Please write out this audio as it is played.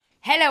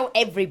Hello,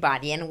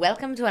 everybody, and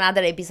welcome to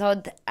another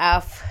episode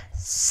of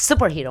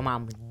Superhero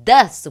Mom,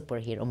 the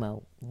Superhero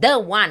Mom, the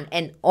one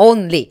and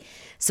only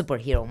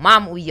Superhero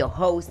Mom with your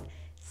host,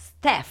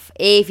 Steph.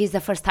 If it's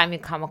the first time you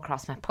come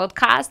across my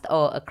podcast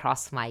or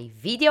across my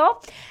video,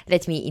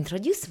 let me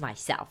introduce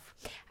myself.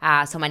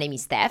 So, my name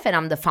is Steph, and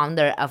I'm the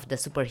founder of the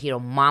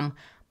Superhero Mom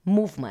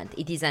movement.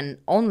 It is an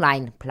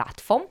online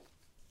platform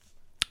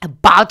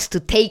about to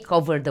take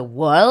over the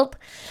world,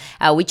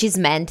 which is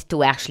meant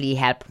to actually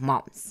help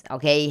moms,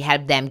 okay?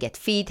 Help them get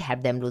fit,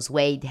 help them lose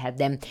weight, help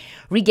them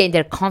regain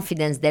their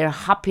confidence, their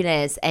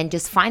happiness, and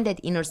just find that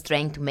inner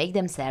strength to make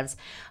themselves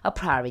a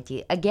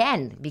priority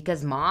again.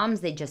 Because moms,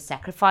 they just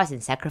sacrifice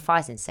and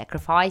sacrifice and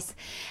sacrifice.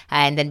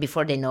 And then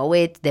before they know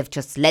it, they've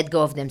just let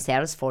go of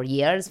themselves for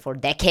years, for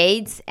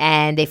decades,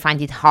 and they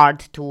find it hard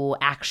to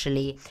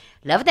actually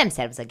love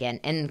themselves again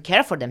and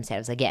care for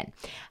themselves again.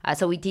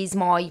 So it is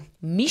my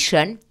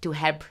mission to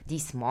help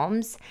these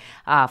moms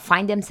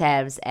find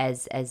themselves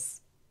as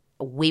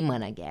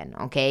women again,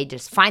 okay?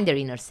 Just find their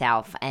inner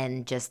self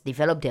and just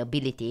develop the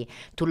ability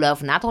to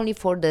love not only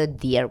for the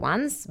dear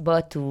ones,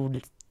 but to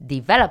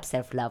develop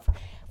self-love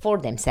for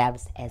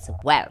themselves as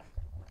well.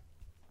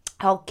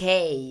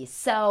 Okay,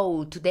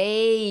 so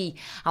today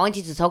I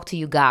wanted to talk to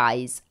you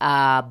guys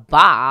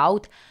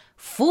about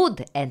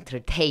food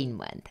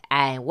entertainment.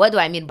 And what do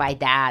I mean by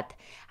that?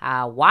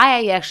 Why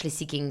are you actually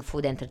seeking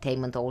food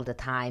entertainment all the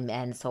time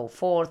and so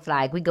forth?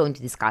 Like, we're going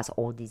to discuss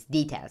all these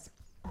details.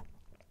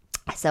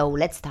 So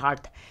let's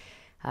start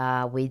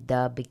with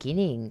the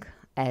beginning,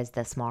 as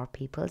the smart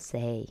people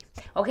say.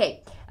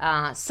 Okay,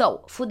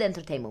 so food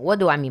entertainment. What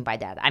do I mean by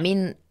that? I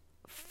mean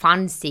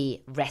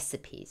fancy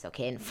recipes,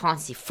 okay, and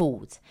fancy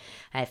foods,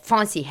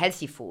 fancy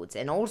healthy foods,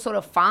 and all sort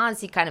of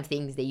fancy kind of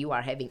things that you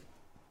are having.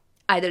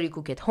 Either you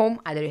cook at home,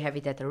 either you have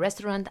it at a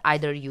restaurant,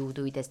 either you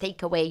do it as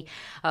takeaway,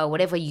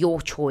 whatever your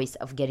choice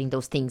of getting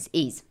those things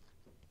is.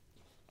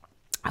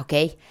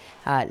 Okay,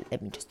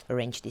 let me just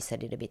arrange this a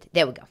little bit.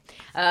 There we go.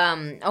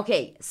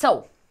 Okay,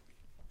 so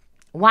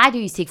why do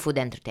you seek food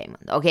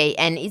entertainment? Okay,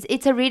 and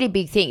it's a really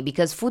big thing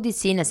because food is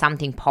seen as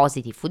something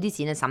positive. Food is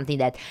seen as something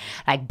that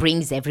like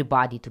brings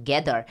everybody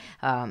together.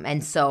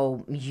 And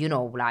so,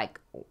 like,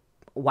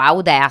 why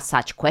would I ask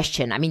such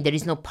question? I mean, there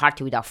is no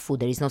party without food.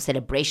 There is no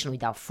celebration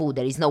without food.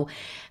 There is no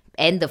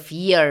end of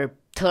year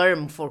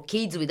term for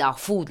kids without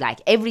food.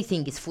 Like,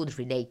 everything is food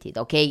related,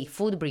 okay?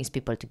 Food brings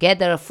people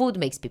together. Food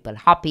makes people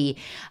happy.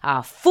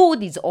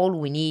 Food is all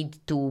we need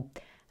to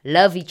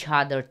love each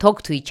other,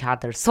 talk to each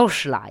other,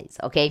 socialize,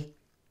 okay?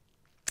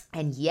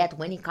 And yet,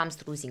 when it comes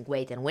to losing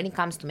weight and when it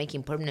comes to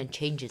making permanent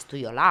changes to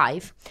your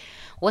life,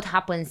 what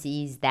happens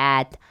is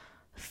that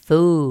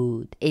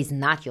food is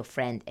not your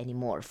friend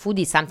anymore. Food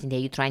is something that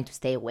you're trying to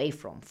stay away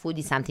from. Food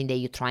is something that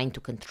you're trying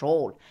to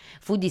control.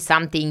 Food is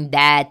something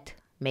that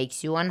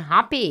makes you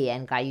unhappy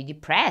and got you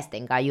depressed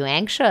and got you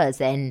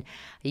anxious and,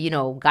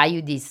 got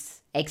you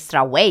this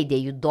extra weight that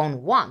you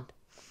don't want.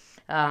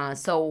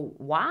 So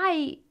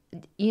why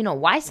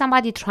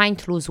somebody trying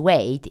to lose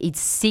weight is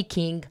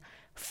seeking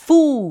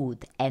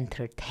food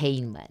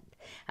entertainment?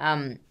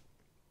 I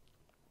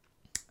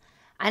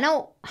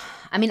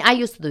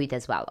used to do it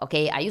as well,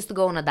 okay? I used to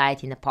go on a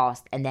diet in the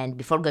past, and then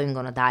before going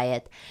on a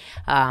diet,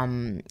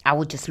 I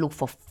would just look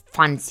for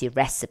fancy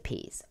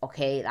recipes,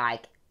 okay?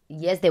 Like,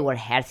 yes, they were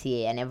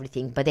healthy and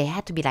everything, but they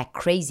had to be like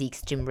crazy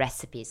extreme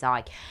recipes.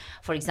 Like,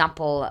 for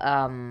example,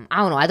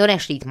 I don't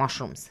actually eat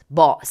mushrooms,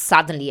 but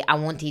suddenly I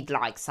wanted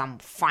like some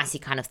fancy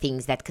kind of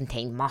things that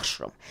contain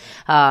mushroom.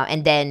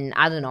 And then,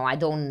 I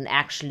don't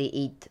actually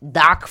eat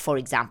duck, for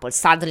example.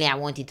 Suddenly I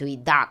wanted to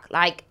eat duck.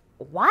 Like,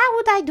 why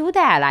would I do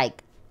that?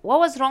 Like, what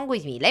was wrong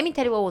with me? Let me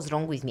tell you what was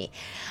wrong with me.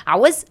 I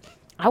was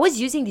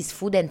using this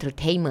food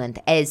entertainment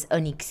as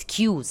an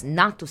excuse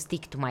not to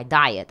stick to my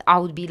diet. I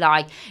would be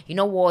like, you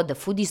know what, the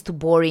food is too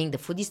boring, the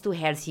food is too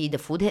healthy, the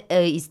food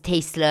is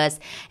tasteless,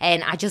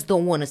 and I just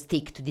don't want to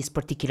stick to this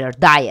particular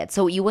diet.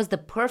 So it was the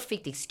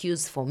perfect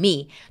excuse for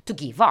me to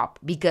give up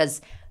because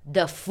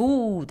the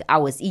food I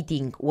was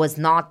eating was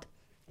not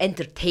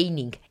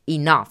entertaining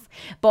enough.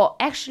 But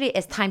actually,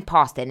 as time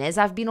passed and as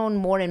I've been on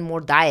more and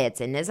more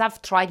diets and as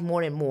I've tried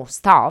more and more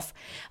stuff,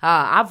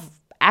 I've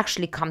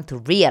actually come to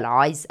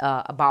realize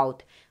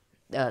about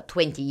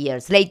 20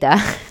 years later,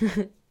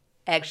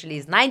 actually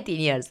it's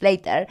 19 years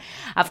later,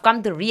 I've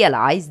come to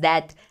realize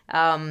that,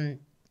 oh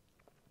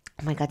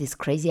my God, it's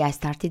crazy. I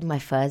started my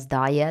first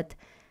diet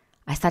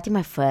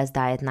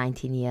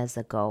 19 years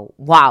ago.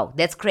 Wow,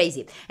 that's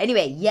crazy.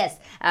 Anyway, yes.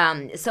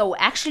 So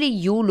actually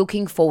you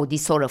looking for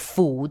this sort of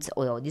foods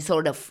or this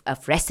sort of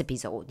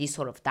recipes or this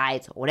sort of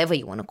diets or whatever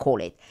you want to call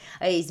it,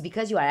 is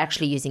because you are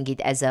actually using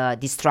it as a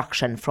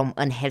distraction from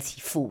unhealthy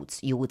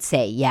foods, you would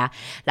say, yeah?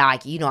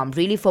 Like, I'm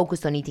really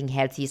focused on eating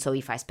healthy, so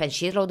if I spend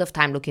shitload of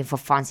time looking for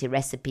fancy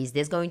recipes,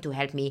 that's going to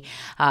help me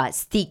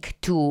stick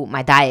to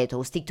my diet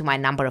or stick to my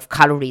number of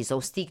calories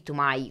or stick to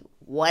my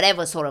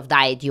whatever sort of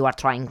diet you are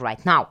trying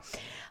right now.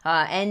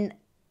 And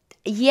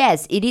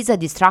yes, it is a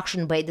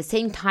distraction, but at the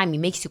same time, it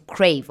makes you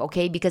crave,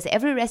 okay? Because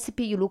every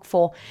recipe you look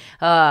for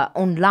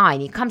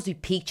online, it comes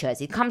with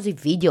pictures, it comes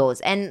with videos,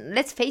 and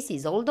let's face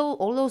it, all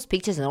those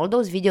pictures and all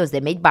those videos,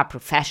 they're made by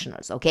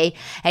professionals, okay?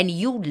 And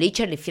you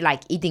literally feel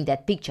like eating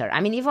that picture.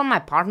 I mean, even my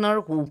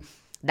partner who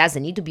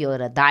doesn't need to be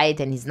on a diet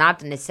and is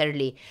not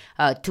necessarily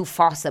too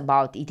fussed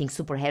about eating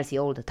super healthy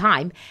all the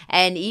time.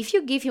 And if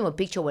you give him a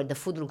picture where the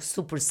food looks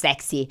super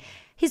sexy,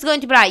 he's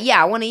going to be like,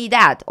 yeah, I want to eat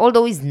that.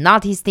 Although it's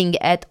not his thing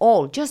at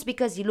all, just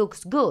because it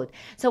looks good.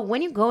 So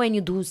when you go and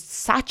you do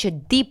such a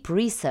deep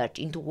research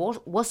into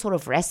what sort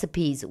of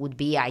recipes would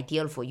be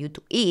ideal for you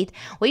to eat,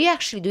 what you're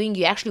actually doing,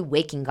 you're actually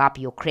waking up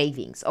your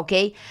cravings,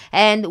 okay?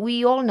 And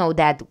we all know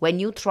that when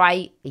you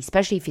try,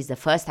 especially if it's the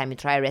first time you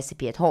try a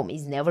recipe at home,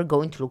 it's never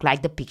going to look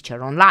like the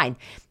picture online.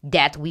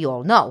 That we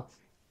all know.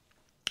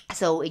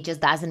 So it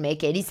just doesn't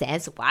make any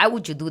sense. Why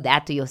would you do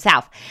that to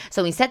yourself?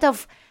 So instead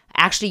of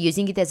actually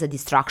using it as a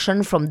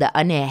distraction from the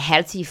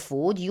unhealthy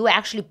food, you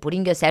actually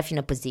putting yourself in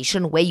a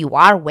position where you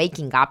are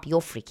waking up your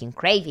freaking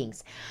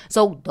cravings.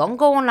 So don't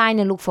go online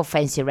and look for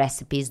fancy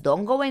recipes.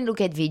 Don't go and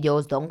look at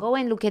videos. Don't go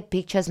and look at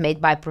pictures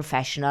made by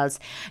professionals,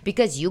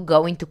 because you're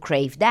going to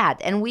crave that.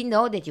 And we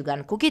know that you're going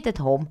to cook it at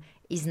home.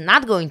 It's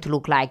not going to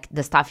look like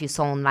the stuff you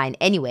saw online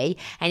anyway.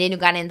 And then you're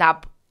going to end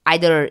up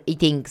either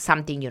eating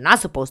something you're not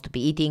supposed to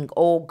be eating,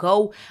 or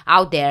go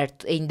out there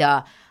in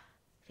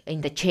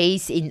the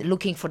chase in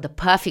looking for the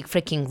perfect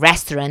freaking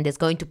restaurant that's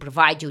going to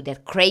provide you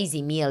that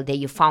crazy meal that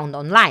you found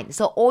online.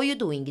 So all you're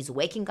doing is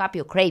waking up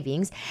your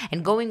cravings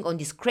and going on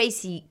this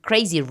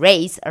crazy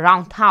race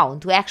around town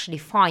to actually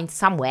find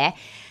some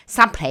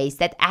place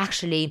that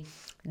actually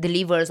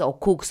delivers or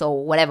cooks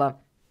or whatever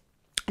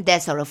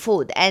that sort of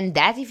food. And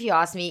that, if you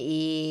ask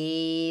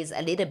me, is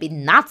a little bit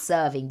not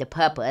serving the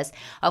purpose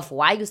of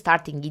why you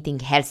starting eating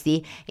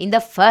healthy in the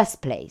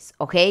first place,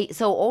 okay?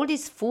 So all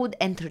this food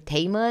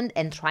entertainment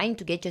and trying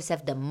to get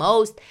yourself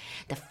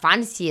the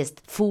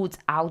fanciest foods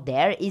out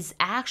there is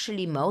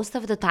actually most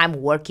of the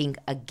time working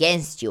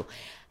against you.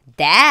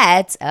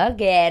 That's,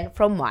 again,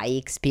 from my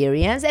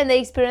experience and the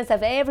experience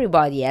of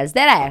everybody else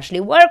that I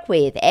actually work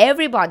with.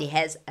 Everybody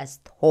has a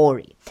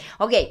story.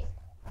 Okay.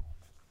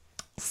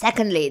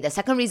 Secondly, the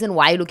second reason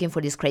why you're looking for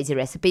these crazy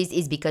recipes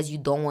is because you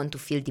don't want to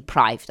feel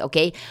deprived,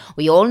 okay?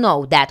 We all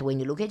know that when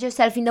you look at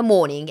yourself in the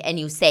morning and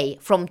you say,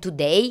 from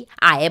today,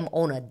 I am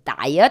on a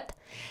diet,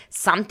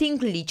 something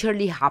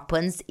literally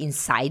happens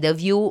inside of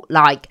you.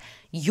 Like,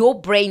 your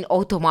brain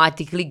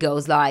automatically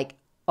goes like,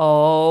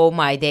 oh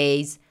my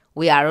days,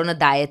 we are on a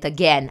diet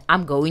again.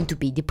 I'm going to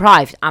be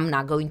deprived. I'm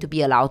not going to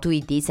be allowed to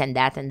eat this and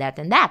that and that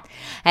and that.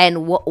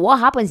 And what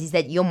happens is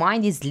that your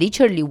mind is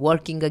literally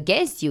working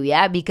against you,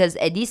 yeah? Because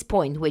at this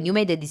point, when you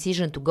made the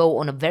decision to go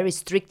on a very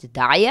strict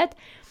diet,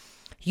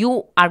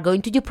 you are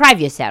going to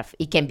deprive yourself.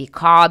 It can be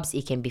carbs,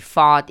 it can be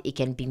fat, it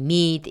can be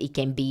meat, it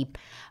can be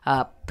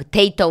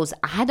potatoes.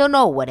 I don't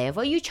know,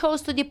 whatever you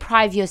chose to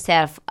deprive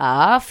yourself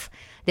of,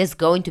 there's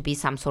going to be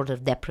some sort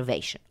of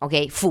deprivation,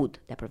 okay? Food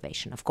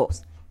deprivation, of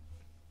course.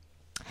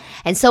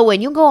 And so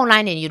when you go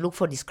online and you look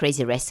for these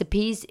crazy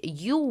recipes,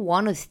 you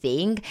want to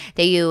think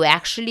that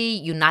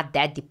you're not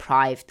that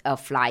deprived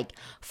of like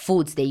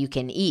foods that you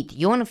can eat.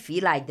 You want to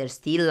feel like there's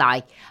still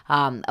like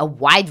a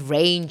wide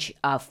range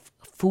of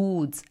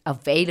foods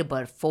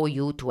available for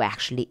you to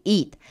actually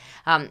eat.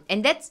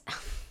 And that's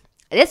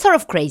sort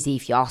of crazy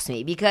if you ask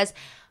me, because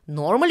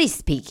normally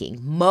speaking,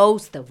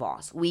 most of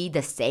us, we eat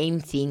the same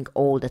thing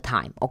all the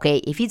time, okay?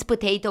 If it's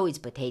potato, it's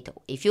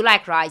potato. If you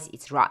like rice,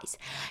 it's rice.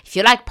 If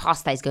you like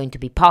pasta, it's going to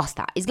be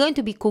pasta. It's going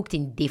to be cooked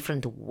in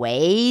different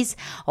ways,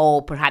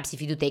 or perhaps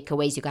if you do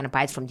takeaways, you're going to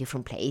buy it from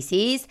different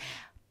places.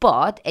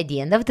 But at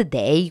the end of the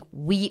day,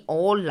 we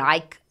all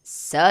like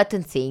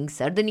certain things,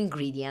 certain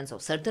ingredients,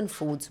 or certain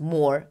foods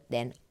more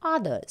than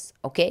others,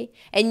 okay?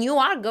 And you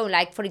are going,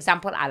 like, for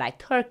example, I like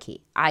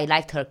turkey. I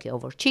like turkey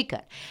over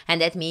chicken.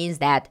 And that means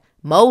that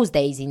most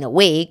days in a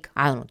week,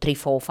 I don't know, 3,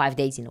 4, 5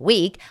 days in a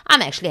week,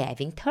 I'm actually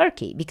having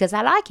turkey because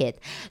I like it.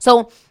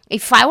 So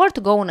if I were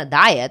to go on a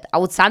diet, I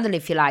would suddenly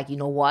feel like, you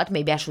know what,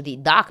 maybe I should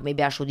eat duck,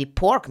 maybe I should eat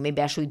pork,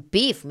 maybe I should eat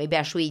beef, maybe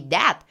I should eat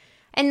that.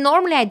 And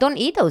normally I don't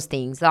eat those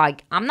things.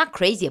 Like, I'm not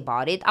crazy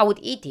about it. I would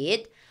eat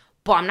it,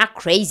 but I'm not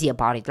crazy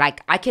about it.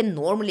 Like, I can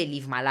normally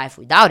live my life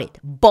without it.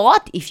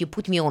 But if you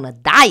put me on a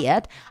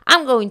diet,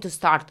 I'm going to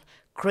start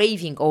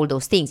craving all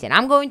those things, and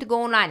I'm going to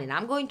go online and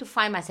I'm going to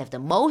find myself the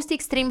most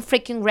extreme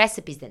freaking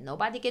recipes that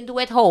nobody can do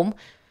at home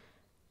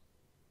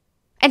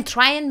and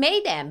try and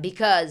make them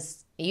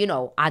because, you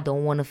know, I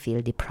don't want to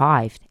feel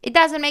deprived. It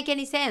doesn't make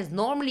any sense.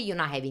 Normally you're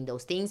not having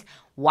those things.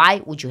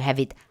 Why would you have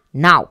it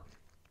now?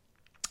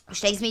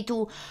 Which takes me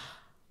to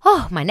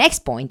my next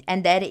point,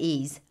 and that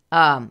is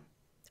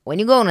when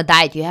you go on a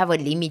diet, you have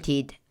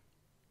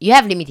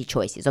limited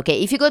choices,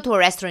 okay? If you go to a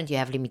restaurant, you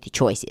have limited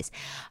choices.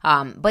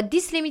 But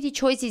these limited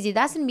choices, it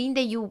doesn't mean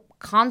that you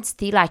can't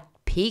still like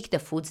pick the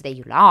foods that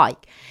you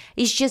like.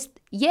 It's just,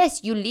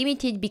 yes, you're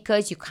limited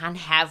because you can't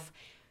have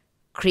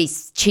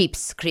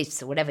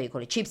crisps, whatever you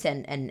call it, chips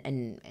and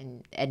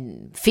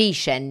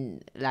fish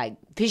and like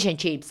fish and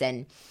chips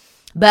and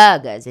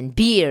burgers and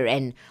beer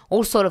and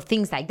all sort of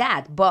things like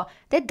that. But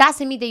that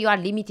doesn't mean that you are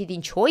limited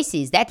in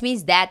choices. That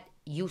means that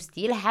you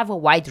still have a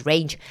wide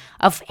range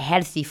of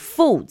healthy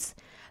foods.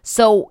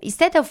 So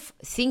instead of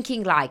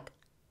thinking like,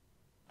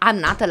 I'm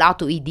not allowed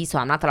to eat this or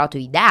I'm not allowed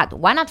to eat that,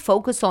 why not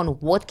focus on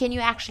what can you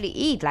actually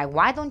eat? Like,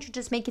 why don't you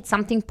just make it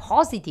something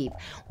positive?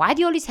 Why do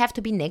you always have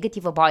to be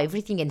negative about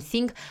everything and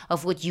think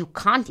of what you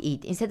can't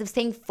eat instead of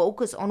staying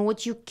focused on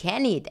what you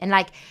can eat and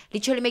like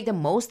literally make the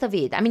most of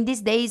it? I mean,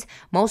 these days,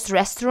 most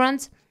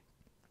restaurants,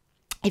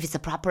 if it's a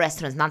proper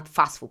restaurant, not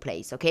fast food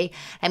place, okay?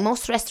 And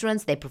most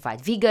restaurants, they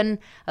provide vegan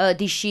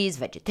dishes,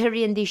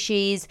 vegetarian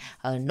dishes,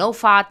 no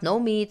fat, no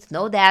meat,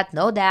 no that.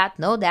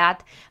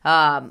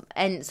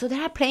 And so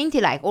there are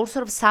plenty, like all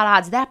sort of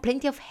salads. There are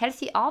plenty of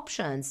healthy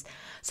options.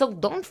 So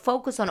don't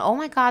focus on, oh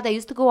my God, I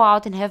used to go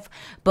out and have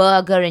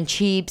burger and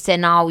chips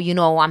and now,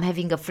 I'm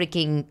having a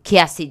freaking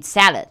chia seed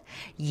salad.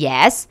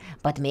 Yes,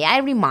 but may I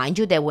remind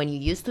you that when you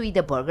used to eat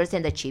the burgers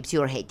and the chips,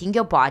 you were hating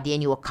your body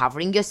and you were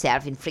covering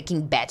yourself in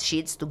freaking bed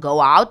sheets to go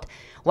out,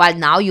 while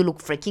now you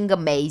look freaking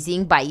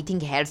amazing by eating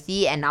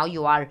healthy, and now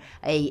you are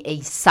a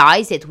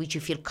size at which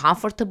you feel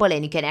comfortable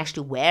and you can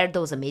actually wear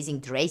those amazing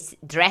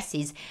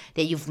dresses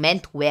that you've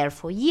meant to wear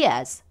for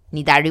years.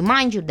 Need I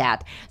remind you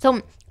that?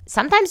 So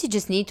sometimes you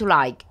just need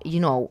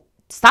to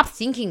stop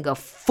thinking of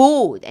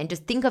food and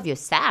just think of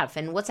yourself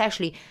and what's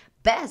actually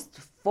best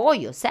for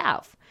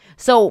yourself.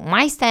 So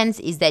my stance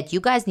is that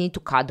you guys need to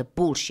cut the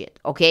bullshit,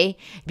 okay?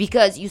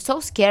 Because you're so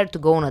scared to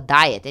go on a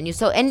diet and you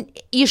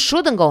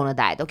shouldn't go on a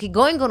diet, okay?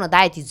 Going on a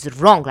diet is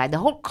wrong. Like the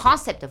whole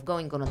concept of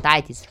going on a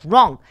diet is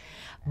wrong.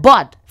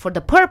 But for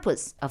the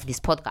purpose of this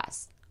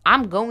podcast,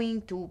 I'm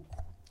going to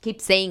keep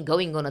saying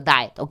going on a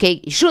diet, okay?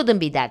 It shouldn't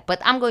be that,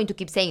 but I'm going to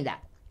keep saying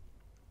that.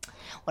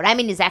 What I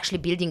mean is actually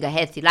building a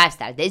healthy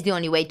lifestyle. That's the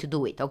only way to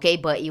do it, okay?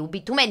 But it will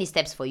be too many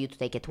steps for you to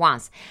take at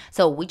once.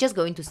 So we're just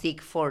going to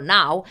stick for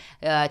now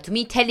to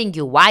me telling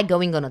you why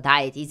going on a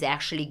diet is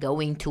actually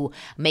going to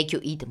make you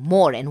eat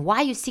more and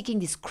why you're seeking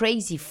this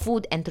crazy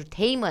food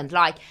entertainment.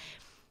 Like,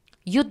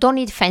 you don't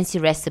need fancy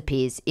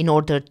recipes in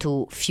order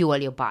to fuel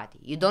your body.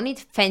 You don't need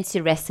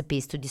fancy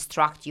recipes to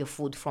distract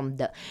yourself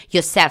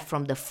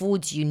from the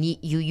foods you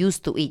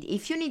used to eat.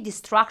 If you need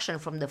distraction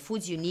from the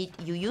foods you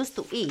used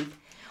to eat,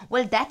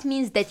 well, that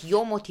means that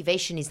your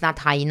motivation is not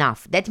high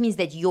enough. That means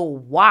that your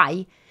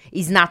why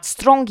is not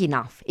strong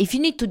enough. If you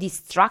need to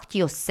distract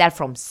yourself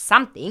from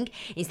something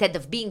instead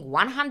of being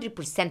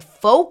 100%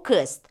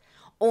 focused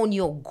on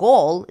your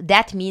goal,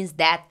 that means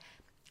that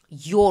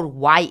your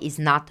why is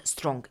not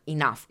strong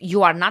enough.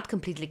 You are not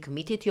completely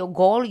committed to your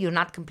goal. You're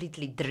not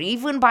completely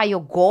driven by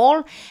your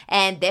goal.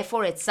 And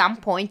therefore, at some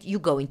point, you're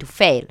going to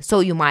fail.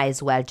 So you might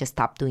as well just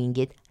stop doing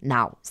it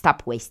now.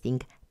 Stop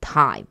wasting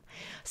time.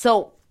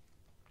 So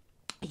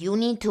you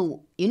need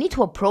to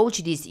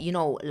approach these,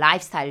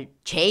 lifestyle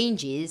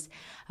changes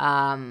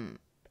in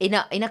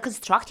a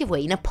constructive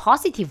way, in a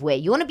positive way.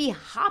 You want to be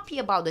happy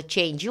about the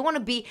change. You want to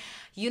be,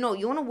 you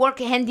want to work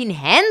hand in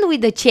hand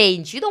with the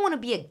change. You don't want to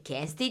be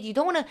against it. You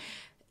don't want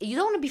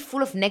to be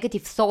full of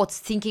negative thoughts,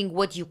 thinking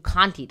what you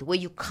can't eat, what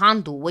you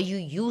can't do, what you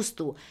used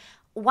to.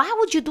 Why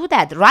would you do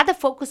that? Rather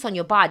focus on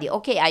your body.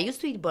 Okay, I used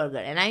to eat burger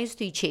and I used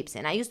to eat chips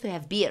and I used to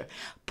have beer,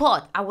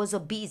 but I was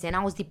obese and I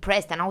was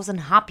depressed and I was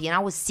unhappy and I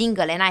was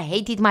single and I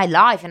hated my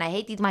life and I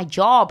hated my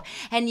job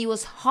and it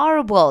was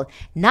horrible.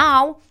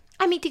 Now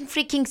I'm eating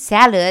freaking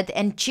salad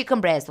and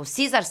chicken breast or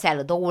Caesar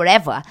salad or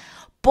whatever,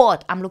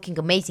 but I'm looking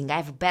amazing. I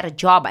have a better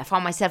job. I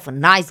found myself a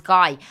nice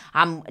guy.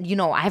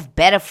 I have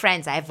better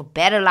friends. I have a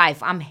better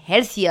life. I'm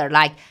healthier.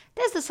 Like,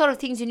 that's the sort of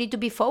things you need to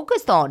be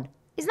focused on.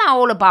 It's not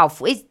all about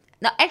food.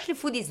 Now, actually,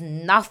 food is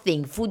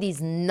nothing. Food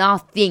is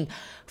nothing.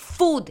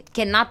 Food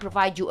cannot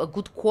provide you a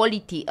good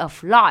quality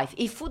of life.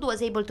 If food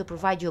was able to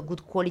provide you a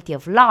good quality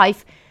of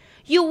life,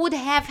 you would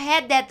have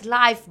had that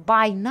life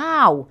by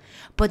now.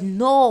 But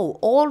no,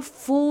 all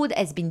food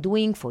has been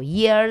doing for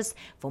years,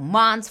 for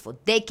months, for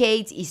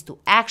decades is to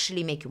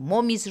actually make you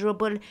more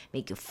miserable,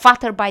 make you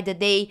fatter by the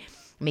day,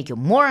 make you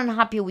more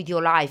unhappy with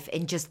your life,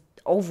 and just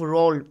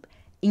overall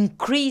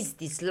increase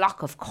this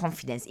lack of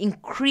confidence,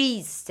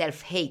 increase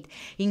self-hate,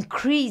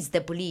 increase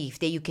the belief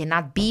that you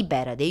cannot be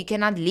better, that you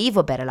cannot live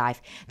a better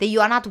life, that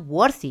you are not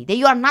worthy, that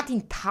you are not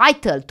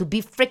entitled to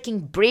be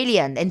freaking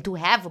brilliant and to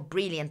have a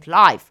brilliant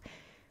life.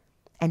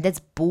 And that's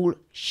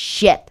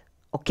bullshit,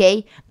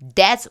 okay?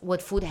 That's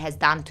what food has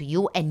done to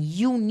you, and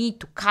you need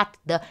to cut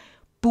the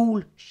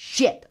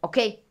bullshit,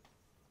 okay?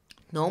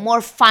 No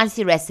more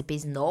fancy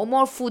recipes, no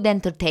more food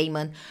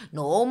entertainment,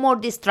 no more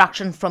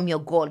distraction from your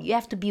goal. You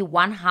have to be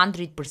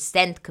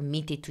 100%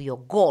 committed to your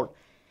goal.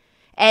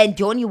 And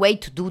the only way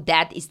to do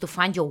that is to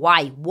find your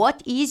why.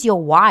 What is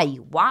your why?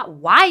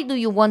 Why do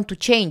you want to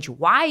change?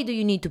 Why do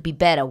you need to be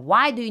better?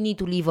 Why do you need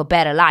to live a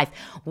better life?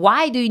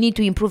 Why do you need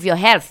to improve your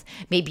health?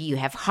 Maybe you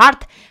have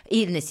heart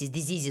illnesses,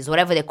 diseases,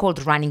 whatever they're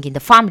called, running in the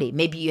family.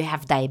 Maybe you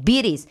have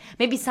diabetes.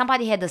 Maybe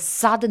somebody had a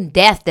sudden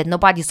death that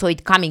nobody saw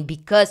it coming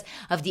because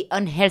of the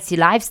unhealthy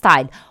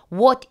lifestyle.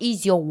 What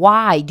is your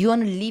why? Do you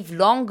want to live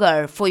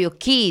longer for your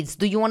kids?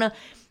 Do you want to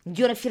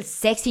you want to feel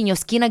sexy in your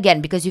skin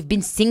again because you've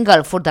been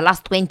single for the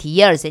last 20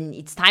 years and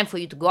it's time for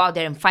you to go out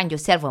there and find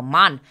yourself a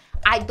man.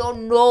 I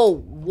don't know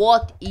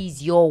what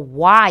is your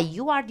why.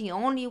 You are the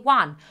only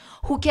one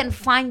who can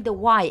find the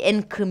why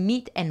and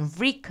commit and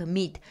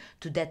recommit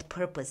to that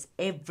purpose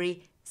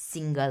every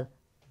single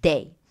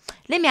day.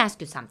 Let me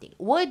ask you something.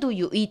 What do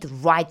you eat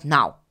right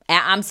now?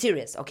 I'm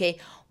serious, okay?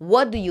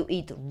 What do you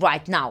eat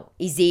right now?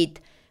 Is it,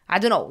 I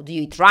don't know, do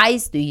you eat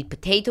rice? Do you eat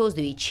potatoes?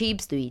 Do you eat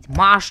chips? Do you eat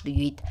mash? Do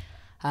you eat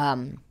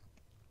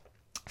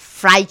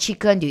fried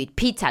chicken? Do you eat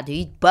pizza? Do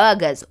you eat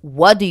burgers?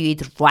 What do you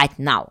eat right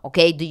now?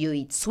 Okay, do you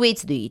eat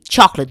sweets? Do you eat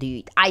chocolate? Do you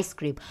eat ice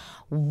cream?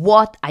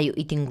 What are you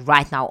eating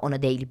right now on a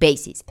daily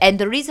basis? And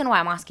the reason why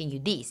I'm asking you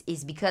this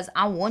is because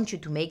I want you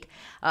to make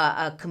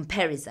a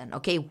comparison.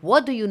 Okay,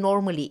 what do you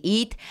normally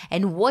eat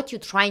and what you're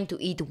trying to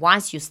eat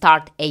once you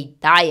start a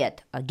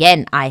diet?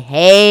 Again, I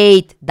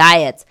hate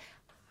diets.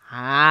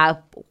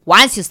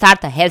 Once you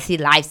start a healthy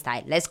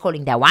lifestyle, let's call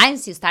it that,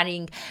 once you're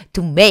starting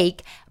to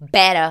make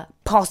better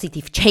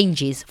positive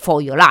changes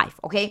for your life,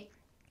 okay?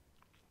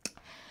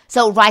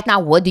 So right now,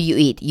 what do you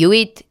eat? You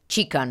eat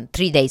chicken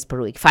 3 days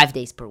per week, 5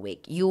 days per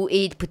week. You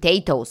eat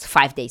potatoes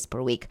 5 days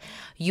per week.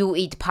 You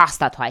eat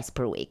pasta twice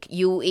per week.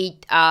 You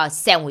eat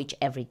sandwich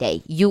every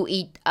day. You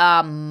eat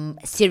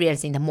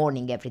cereals in the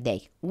morning every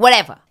day.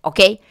 Whatever,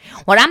 okay?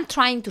 What I'm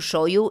trying to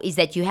show you is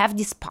that you have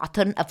this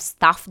pattern of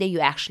stuff that you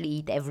actually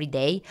eat every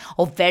day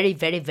or very,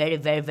 very, very,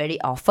 very,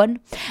 very often.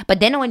 But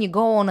then when you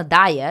go on a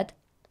diet,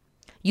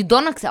 you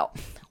don't accept,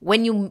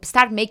 when you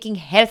start making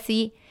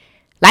healthy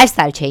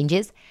lifestyle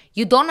changes,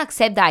 you don't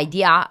accept the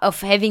idea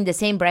of having the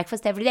same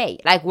breakfast every day.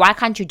 Like, why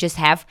can't you just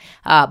have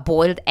a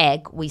boiled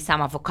egg with some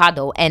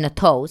avocado and a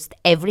toast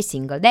every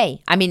single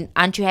day? I mean,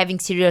 aren't you having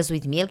cereals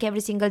with milk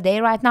every single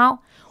day right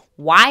now?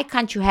 Why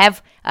can't you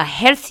have a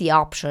healthy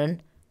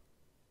option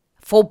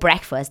for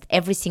breakfast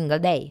every single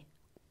day?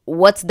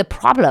 What's the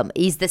problem?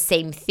 It's the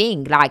same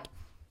thing. Like,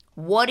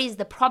 what is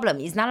the problem?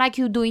 It's not like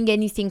you're doing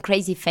anything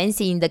crazy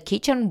fancy in the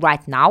kitchen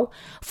right now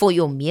for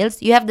your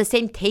meals. You have the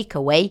same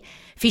takeaway,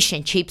 fish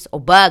and chips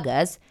or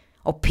burgers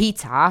or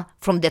pizza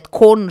from that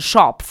corner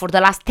shop for the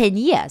last 10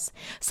 years.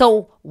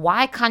 So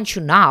why can't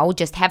you now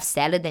just have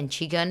salad and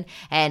chicken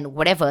and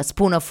whatever, a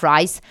spoon of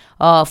rice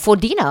for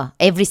dinner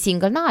every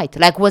single night?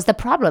 Like, what's the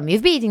problem?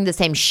 You've been eating the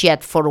same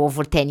shit for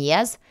over 10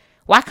 years.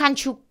 Why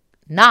can't you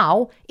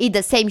now eat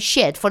the same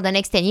shit for the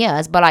next 10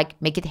 years, but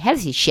like make it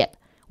healthy shit?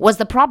 What's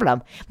the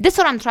problem? That's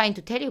what I'm trying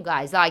to tell you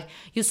guys. Like,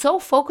 you're so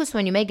focused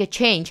when you make a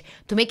change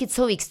to make it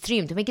so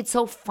extreme, to make it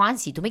so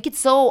fancy, to make it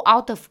so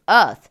out of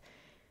earth,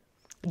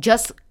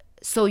 just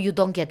so you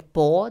don't get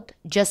bored,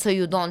 just so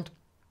you don't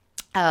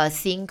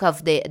think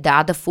of the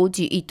other foods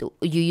you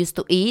used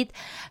to eat.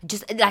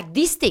 Just like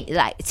this thing,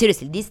 like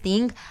seriously, this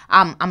thing,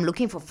 I'm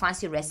looking for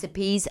fancy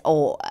recipes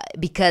or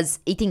because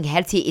eating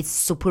healthy is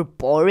super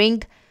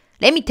boring.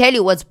 Let me tell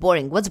you what's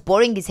boring. What's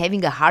boring is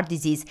having a heart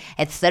disease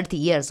at 30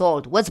 years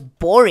old. What's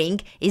boring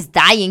is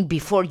dying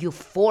before you're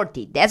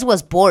 40. That's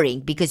what's boring,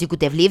 because you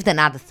could have lived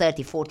another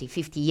 30, 40,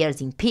 50 years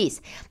in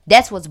peace.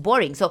 That's what's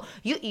boring. So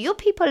you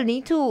people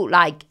need to,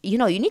 like, you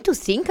need to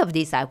think of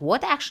this, like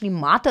what actually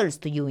matters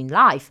to you in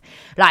life.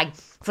 Like,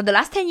 for the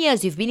last 10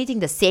 years, you've been eating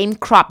the same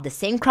crap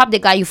that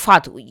got you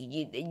fat.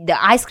 The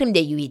ice cream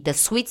that you eat, the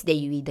sweets that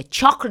you eat, the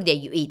chocolate that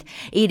you eat.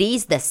 It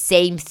is the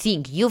same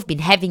thing. You've been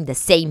having the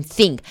same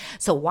thing.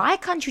 So why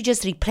can't you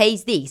just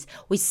replace this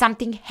with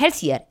something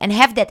healthier and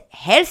have that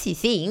healthy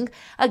thing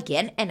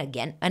again and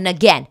again and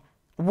again?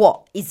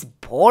 What? It's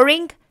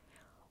boring?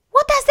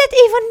 What does that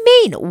even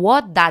mean?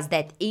 What does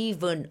that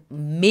even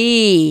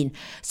mean?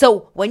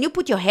 So when you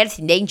put your health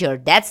in danger,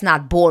 that's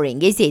not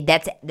boring, is it?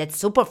 That's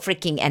super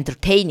freaking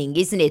entertaining,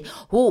 isn't it?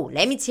 Oh,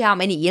 let me see how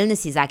many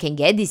illnesses I can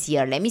get this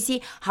year. Let me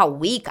see how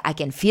weak I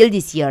can feel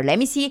this year. Let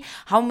me see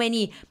how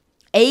many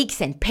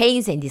aches and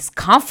pains and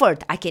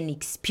discomfort I can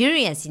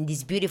experience in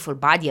this beautiful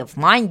body of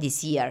mine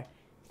this year.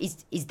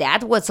 Is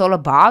that what's all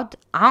about?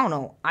 I don't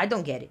know. I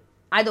don't get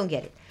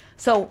it.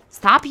 So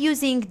stop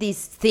using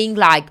this thing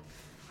like,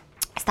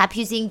 stop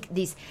using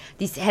these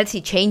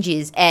healthy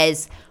changes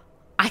as,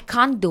 I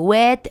can't do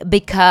it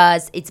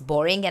because it's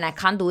boring, and I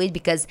can't do it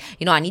because,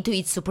 I need to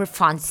eat super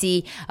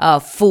fancy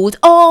food.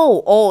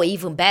 Oh,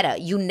 even better.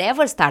 You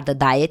never start a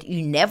diet.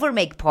 You never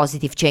make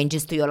positive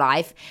changes to your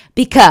life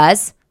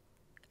because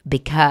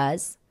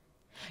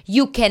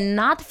you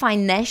cannot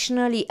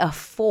financially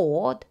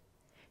afford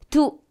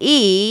to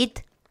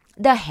eat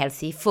the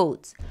healthy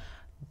foods.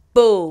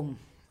 Boom.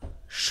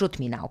 Shoot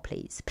me now,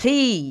 please.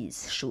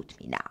 Please shoot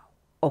me now.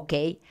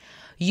 Okay?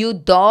 You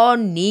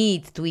don't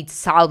need to eat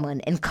salmon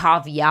and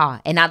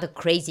caviar and other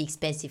crazy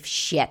expensive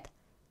shit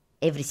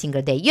every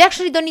single day. You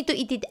actually don't need to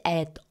eat it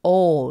at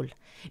all.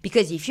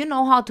 Because if you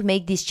know how to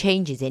make these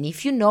changes, and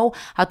if you know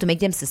how to make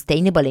them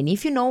sustainable, and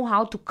if you know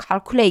how to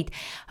calculate,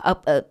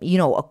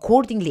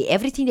 accordingly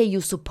everything that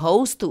you're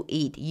supposed to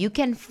eat, you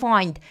can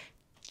find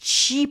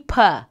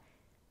cheaper,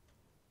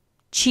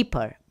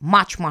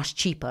 much, much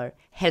cheaper,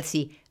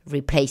 healthy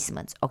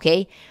replacements,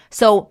 okay?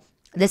 So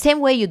The same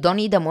way you don't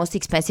eat the most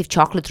expensive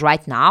chocolate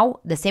right now,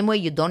 the same way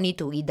you don't need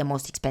to eat the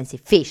most expensive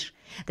fish.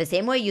 The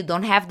same way you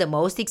don't have the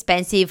most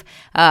expensive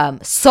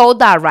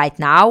soda right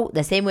now,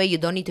 the same way you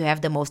don't need to have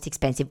the most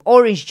expensive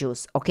orange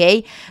juice,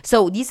 okay?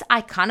 So this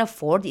I can't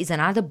afford is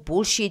another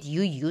bullshit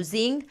you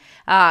using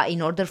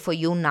in order for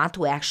you not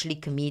to actually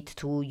commit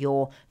to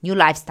your new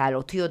lifestyle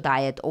or to your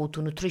diet or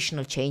to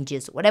nutritional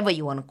changes, whatever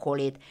you want to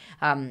call it.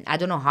 I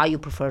don't know how you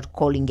prefer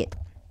calling it.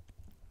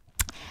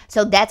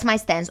 So that's my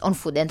stance on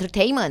food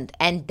entertainment.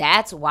 And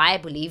that's why I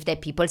believe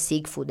that people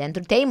seek food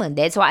entertainment.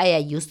 That's why I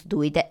used to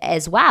do it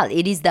as well.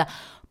 It is the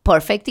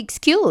perfect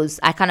excuse.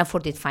 I can't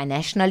afford it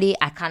financially.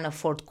 I can't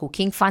afford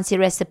cooking fancy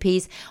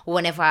recipes.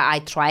 Whenever I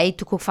try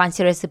to cook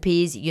fancy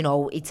recipes,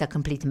 it's a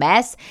complete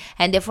mess.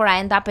 And therefore I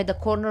end up at the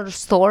corner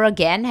store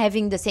again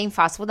having the same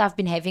fast food I've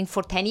been having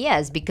for 10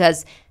 years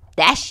because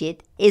that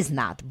shit is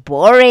not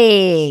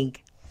boring.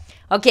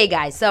 Okay,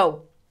 guys.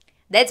 So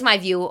that's my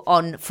view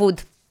on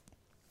food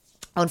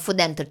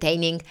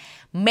entertaining.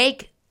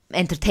 Make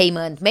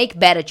entertainment, make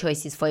better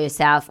choices for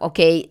yourself,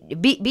 okay?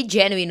 Be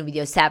genuine with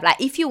yourself. Like,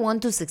 if you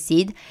want to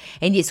succeed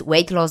in this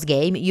weight loss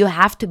game, you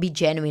have to be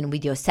genuine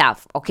with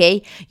yourself,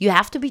 okay? You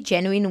have to be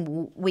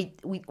genuine with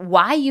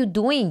why you're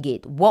doing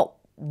it.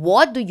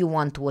 What do you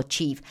want to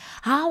achieve?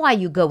 How are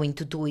you going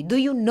to do it? Do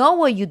you know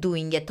what you're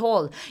doing at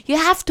all? You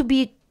have to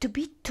be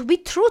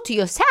true to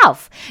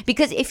yourself.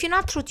 Because if you're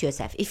not true to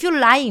yourself, if you're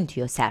lying to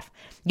yourself,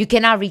 you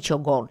cannot reach your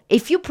goal.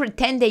 If you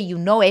pretend that you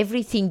know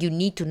everything you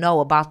need to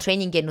know about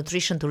training and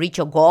nutrition to reach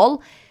your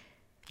goal,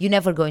 you're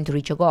never going to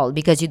reach your goal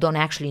because you don't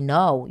actually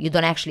know. You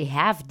don't actually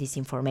have this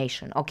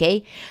information,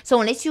 okay? So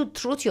unless you're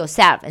true to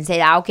yourself and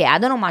say, okay, I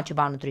don't know much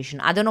about nutrition.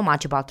 I don't know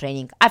much about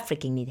training. I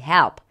freaking need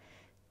help.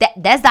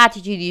 That's the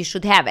attitude you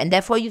should have, and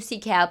therefore you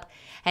seek help,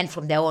 and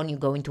from there on you're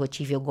going to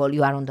achieve your goal.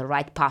 You are on the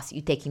right path.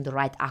 You're taking the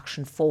right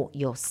action for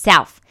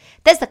yourself.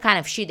 That's the kind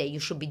of shit that you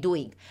should be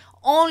doing.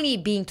 Only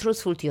being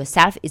truthful to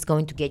yourself is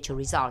going to get you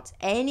results.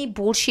 Any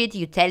bullshit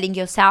you're telling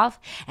yourself,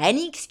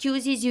 any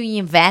excuses you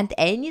invent,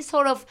 any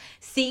sort of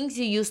things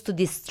you use to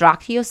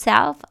distract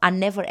yourself are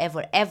never,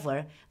 ever,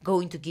 ever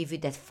going to give you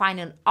that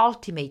final,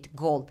 ultimate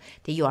goal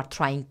that you are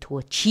trying to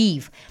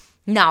achieve.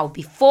 Now,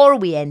 before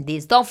we end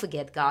this, don't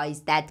forget,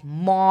 guys, that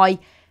my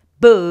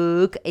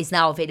book is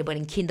now available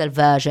in Kindle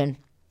version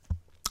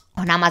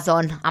on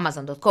Amazon,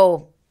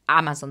 amazon.co,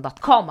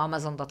 amazon.com,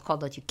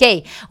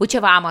 amazon.co.uk,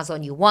 whichever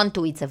Amazon you want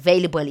to, it's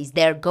available, it's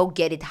there. Go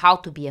get it, How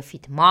to Be a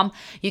Fit Mom.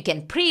 You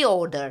can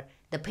pre-order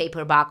the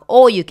paperback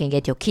or you can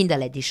get your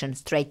Kindle edition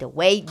straight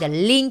away. The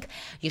link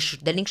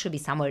should be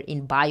somewhere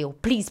in bio.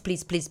 Please,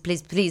 please, please,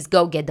 please, please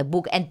go get the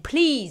book, and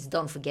please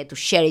don't forget to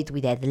share it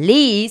with at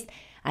least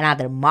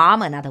another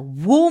mom, another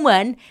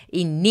woman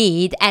in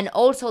need. And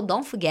also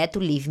don't forget to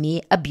leave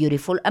me a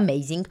beautiful,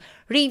 amazing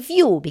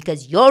review,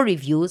 because your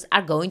reviews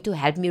are going to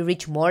help me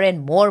reach more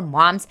and more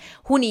moms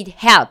who need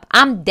help.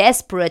 I'm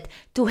desperate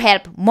to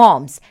help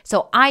moms,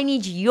 so I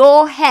need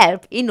your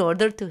help in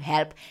order to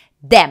help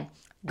them.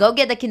 Go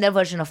get the Kindle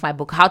version of my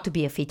book, How to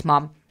Be a Fit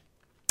Mom,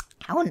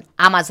 on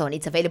Amazon.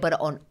 It's available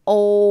on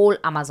all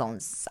Amazon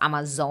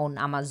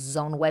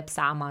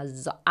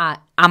website,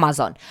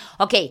 Amazon.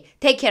 Okay,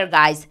 take care,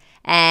 guys,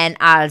 and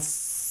I'll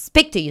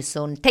speak to you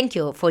soon. Thank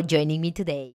you for joining me today.